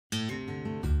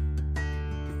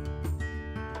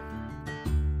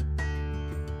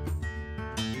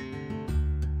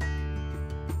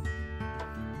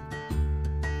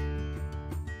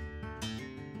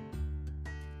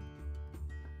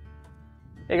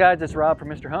Hey guys, it's Rob from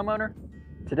Mr. Homeowner.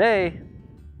 Today,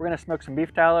 we're gonna smoke some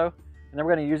beef tallow, and then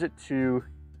we're gonna use it to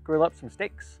grill up some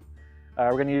steaks.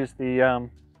 We're gonna use the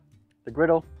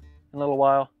griddle in a little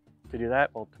while to do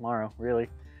that. Well, tomorrow, really.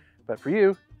 But for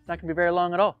you, it's not gonna be very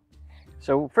long at all.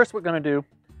 So first what we're gonna do,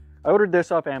 I ordered this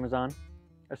off Amazon.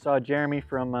 I saw Jeremy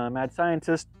from Mad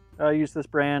Scientist use this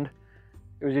brand.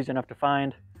 It was easy enough to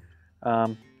find.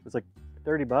 It was like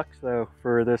 30 bucks though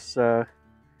for this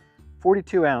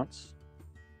 42 ounce.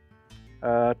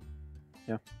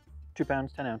 2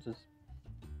 pounds, 10 ounces.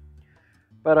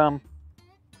 But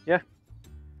yeah,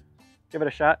 give it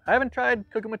a shot. I haven't tried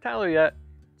cooking with tallow yet,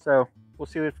 so we'll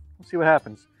see what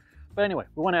happens. But anyway,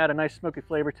 we want to add a nice smoky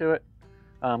flavor to it.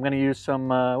 I'm going to use some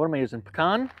what am I using?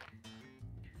 Pecan.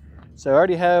 So I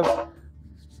already have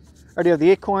the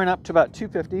acorn up to about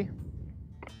 250.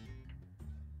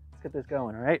 Let's get this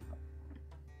going, all right?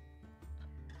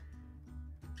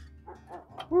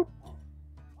 Whoop.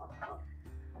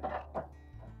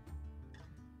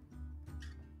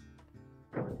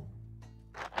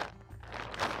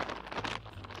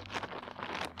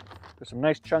 There's some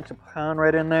nice chunks of pecan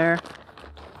right in there.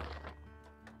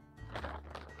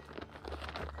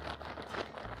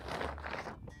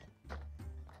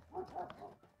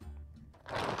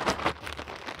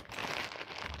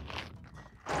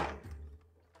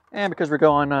 And because we're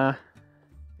going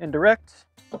indirect,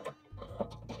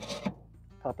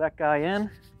 pop that guy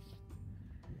in.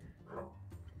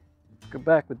 Go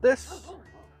back with this.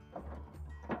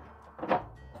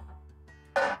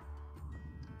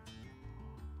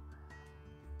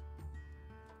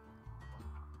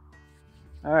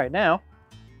 All right, now,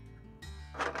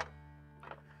 I'm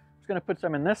just gonna put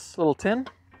some in this little tin.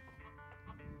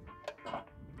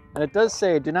 And it does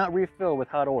say, do not refill with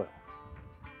hot oil.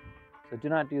 So do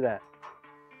not do that.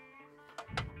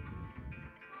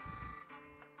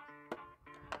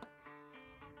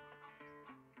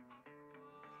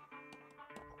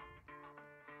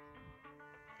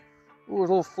 Ooh, a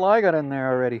little fly got in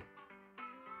there already.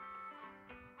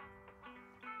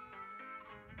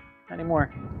 Any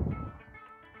more?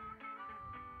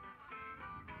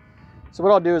 So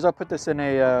what I'll do is I'll put this in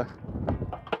a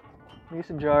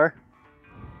mason jar.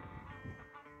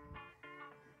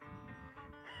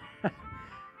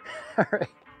 All right,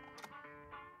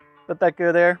 let that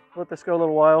go there. Let this go a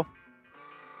little while.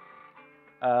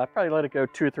 Probably let it go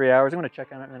 2 or 3 hours. I'm going to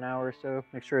check on it in an hour or so,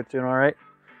 make sure it's doing all right.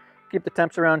 Keep the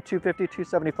temps around 250,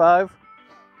 275.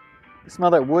 The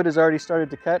smell that wood has already started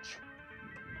to catch.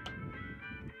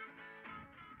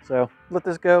 So let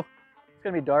this go. It's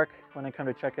going to be dark when I come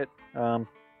to check it.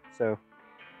 So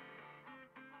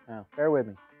bear with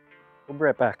me. We'll be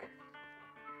right back.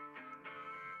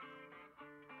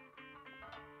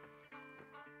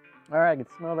 All right, I can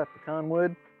smell that pecan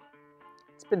wood.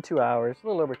 It's been 2 hours, a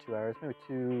little over 2 hours, maybe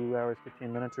 2 hours,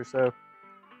 15 minutes or so.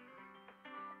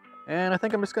 And I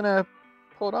think I'm just gonna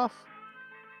pull it off.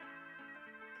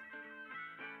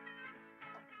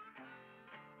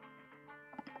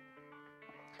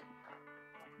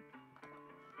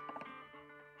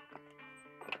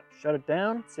 Shut it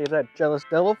down, save that jealous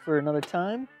devil for another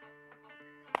time.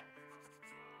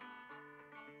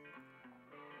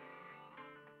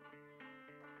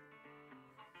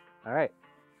 All right,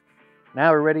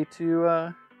 now we're ready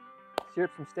to sear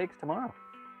up some steaks tomorrow.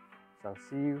 So I'll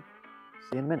see you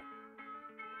in a minute.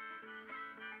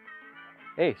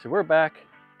 Hey, so we're back.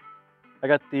 I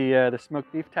got the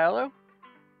smoked beef tallow.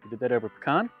 We did that over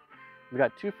pecan. We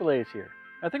got 2 fillets here.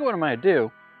 I think what I'm gonna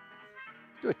do,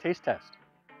 let's do a taste test.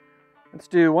 Let's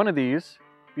do one of these,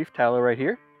 beef tallow right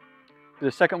here. Do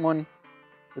the second one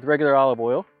with regular olive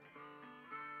oil,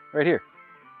 right here.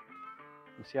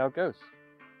 And see how it goes.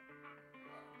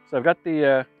 So I've got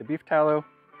the beef tallow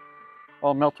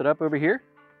all melted up over here.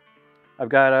 I've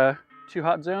got 2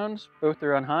 hot zones, both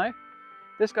are on high.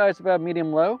 This guy's about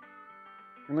medium low,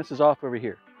 and this is off over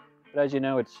here. But as you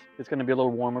know, it's going to be a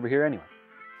little warm over here anyway.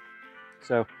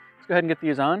 So let's go ahead and get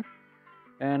these on,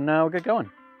 and we'll get going.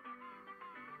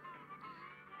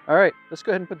 All right, let's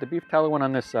go ahead and put the beef tallow one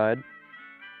on this side.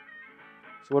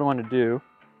 So what I want to do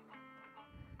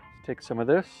is take some of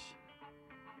this.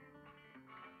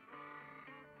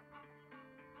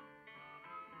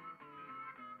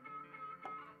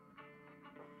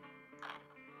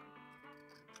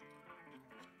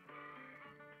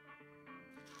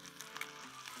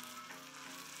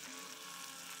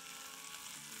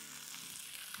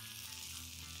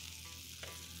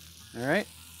 All right,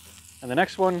 and the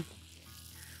next one,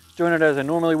 doing it as I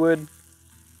normally would. A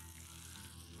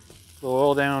little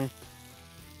oil down.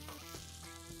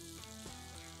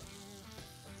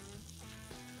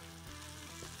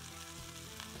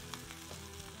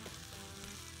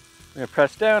 I'm going to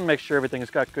press down, make sure everything has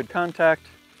got good contact.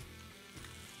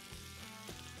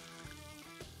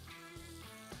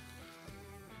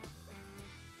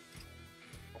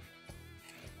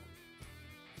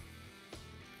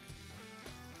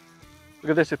 We'll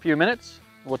give this a few minutes,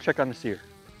 and we'll check on the sear.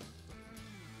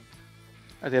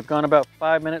 Alright, they've gone about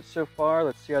 5 minutes so far.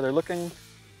 Let's see how they're looking.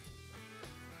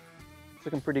 It's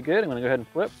looking pretty good. I'm going to go ahead and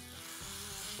flip.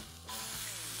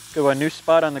 Go to a new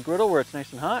spot on the griddle where it's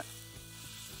nice and hot.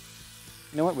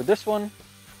 You know what, with this one, I'm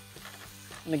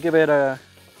going to give it a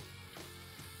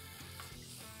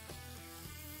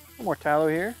little more tallow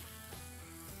here.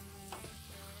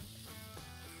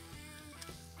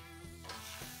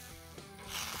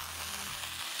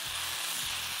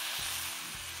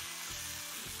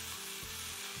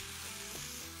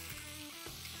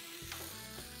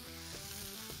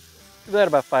 Give that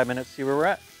about 5 minutes, see where we're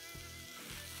at.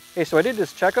 Okay, so I did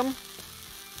just check them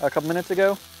a couple minutes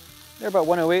ago. They're about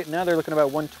 108, now they're looking about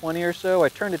 120 or so. I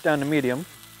turned it down to medium.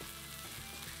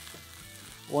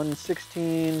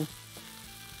 116,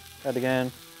 that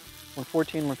again,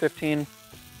 114, 115.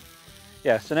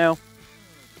 Yeah, so now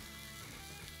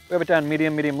we have it down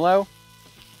medium, medium low.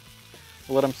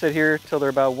 We'll let them sit here till they're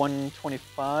about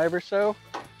 125 or so.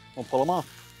 We'll pull them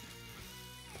off.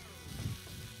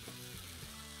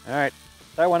 All right,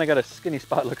 that one I got a skinny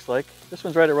spot, looks like. This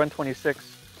one's right at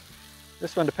 126.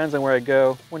 This one depends on where I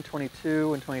go. 122,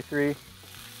 123.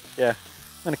 Yeah, I'm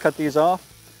gonna cut these off.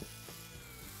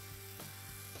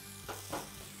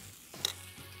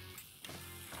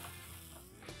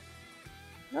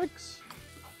 Yikes.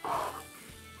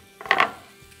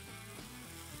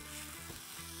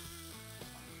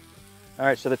 All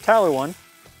right, so the tallow one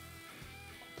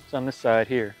is on this side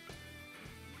here.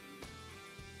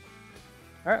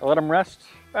 All right, let them rest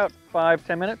about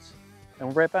 5-10 minutes, and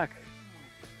we'll be right back.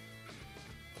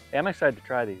 Hey, I'm excited to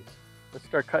try these. Let's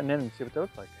start cutting in and see what they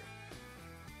look like.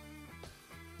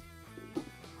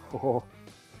 Oh. All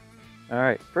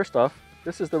right, first off,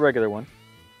 this is the regular one.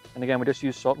 And again, we just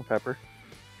use salt and pepper.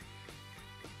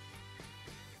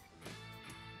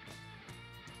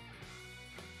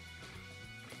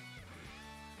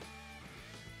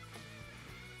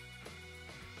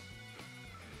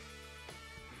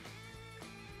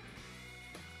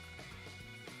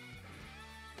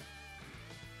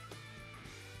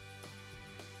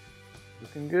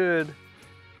 Looking good.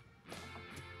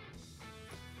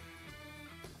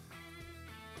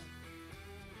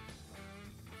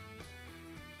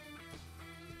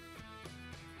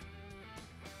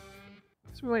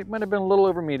 This might have been a little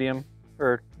over medium,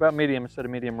 or about medium instead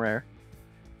of medium rare.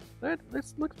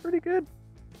 This looks pretty good.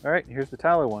 All right, here's the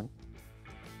tallow one.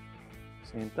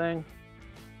 Same thing.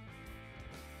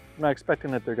 I'm not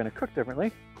expecting that they're going to cook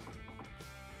differently,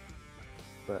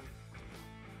 but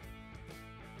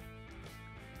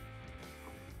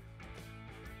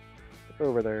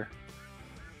over there.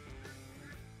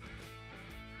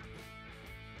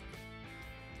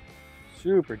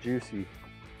 Super juicy.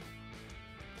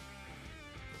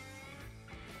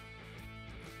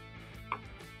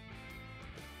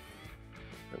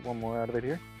 Get one more out of it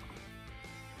here.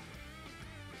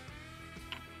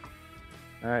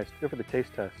 All right, let's go for the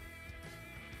taste test.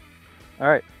 All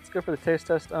right, let's go for the taste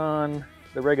test on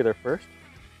the regular first.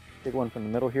 Take one from the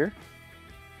middle here.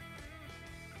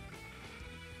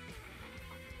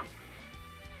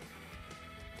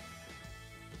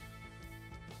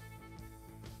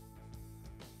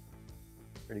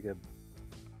 Pretty good.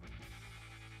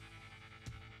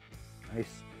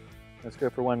 Nice. Let's go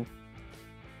for one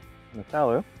from the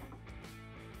tallow.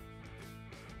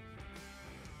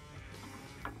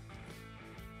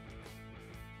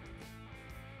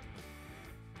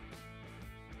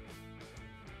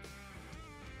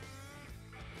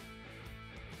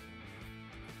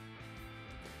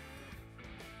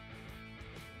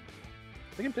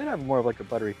 I think it did have more of like a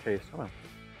buttery taste. Hold on.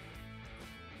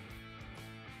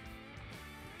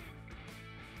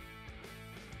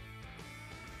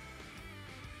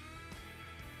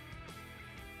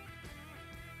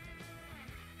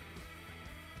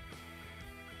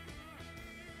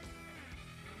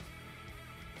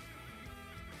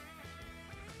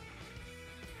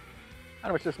 I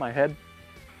don't know if it's just my head,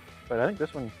 but I think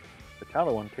this one, the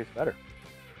tallow one, tastes better.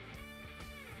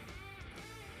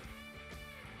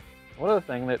 One other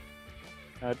thing that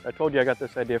I told you I got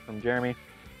this idea from Jeremy,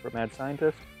 from Mad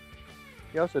Scientist.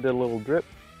 He also did a little drip.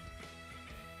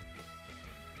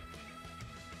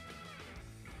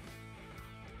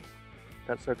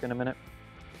 That soak in a minute.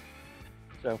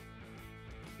 So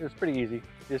it was pretty easy. You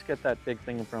just get that big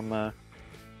thing from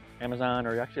Amazon,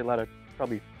 or actually a lot of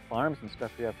probably farms and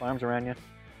stuff. You have farms around you.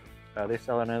 They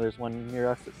sell it. I know there's one near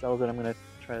us that sells it. I'm gonna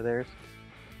try theirs.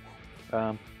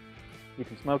 You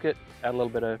can smoke it, add a little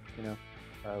bit of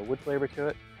wood flavor to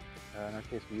it. In our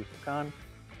case, we used pecan.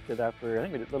 Did that for I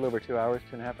think we did a little over 2 hours,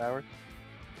 2.5 hours.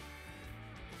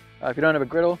 If you don't have a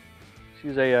griddle, just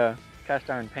use a cast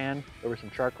iron pan over some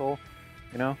charcoal.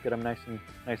 Get them nice and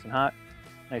hot,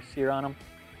 nice sear on them,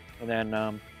 and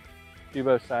then do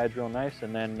both sides real nice,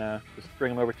 and then just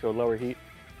bring them over to a lower heat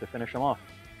to finish them off.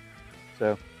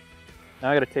 So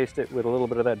now I got to taste it with a little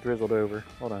bit of that drizzled over.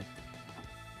 Hold on.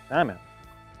 Damn it.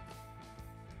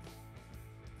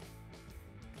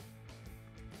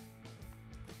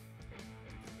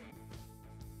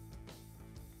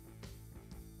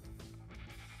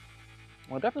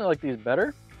 Well, I definitely like these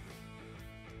better.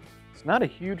 It's not a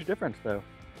huge difference though.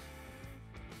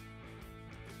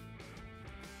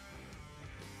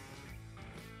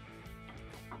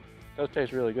 Those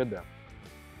taste really good though.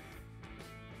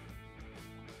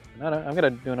 I'm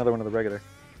gonna do another one of the regular.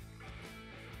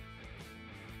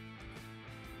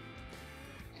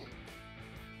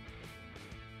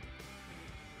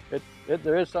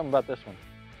 There is something about this one,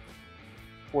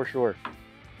 for sure.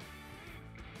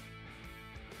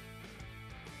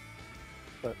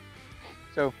 But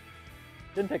so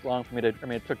it didn't take long for me to. I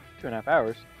mean, it took 2.5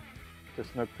 hours to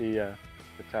smoke the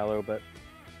tallow, but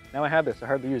now I have this. I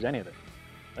hardly use any of it.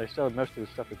 I still have most of the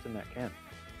stuff that's in that can.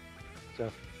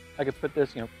 So I could put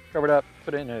this, cover it up,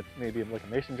 put it in maybe like a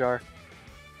mason jar.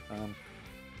 A lot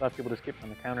of people just keep it on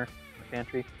the counter, in the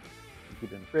pantry. You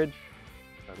keep it in the fridge.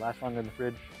 It'll last longer in the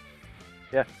fridge.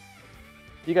 Yeah.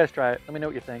 You guys try it. Let me know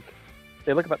what you think.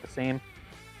 They look about the same,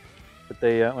 but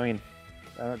they, I mean,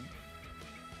 I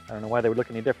don't know why they would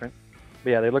look any different. But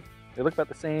yeah, they look about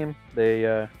the same.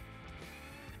 They,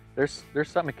 there's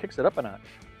something that kicks it up a notch.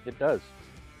 It does.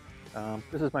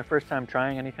 This is my first time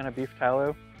trying any kind of beef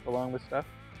tallow along with stuff.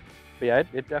 But yeah,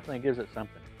 it definitely gives it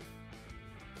something.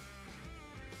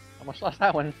 Almost lost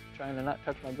that one trying to not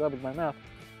touch my glove with my mouth.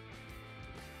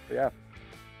 But yeah.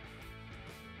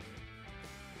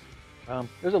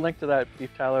 There's a link to that beef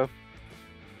tallow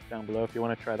down below if you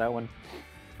want to try that one.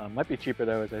 Might be cheaper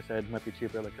though, as I said. Might be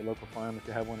cheaper at like a local farm if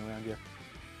you have one around you.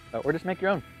 Or just make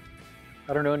your own.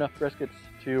 I don't know enough briskets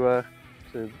to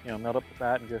melt up the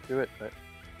fat and go through it, but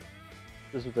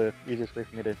this is the easiest way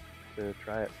for me to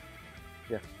try it.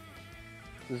 Yeah.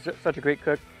 This is such a great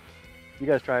cook. You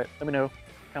guys try it. Let me know.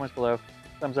 Comments below.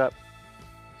 Thumbs up.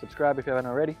 Subscribe if you haven't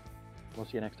already. We'll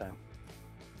see you next time.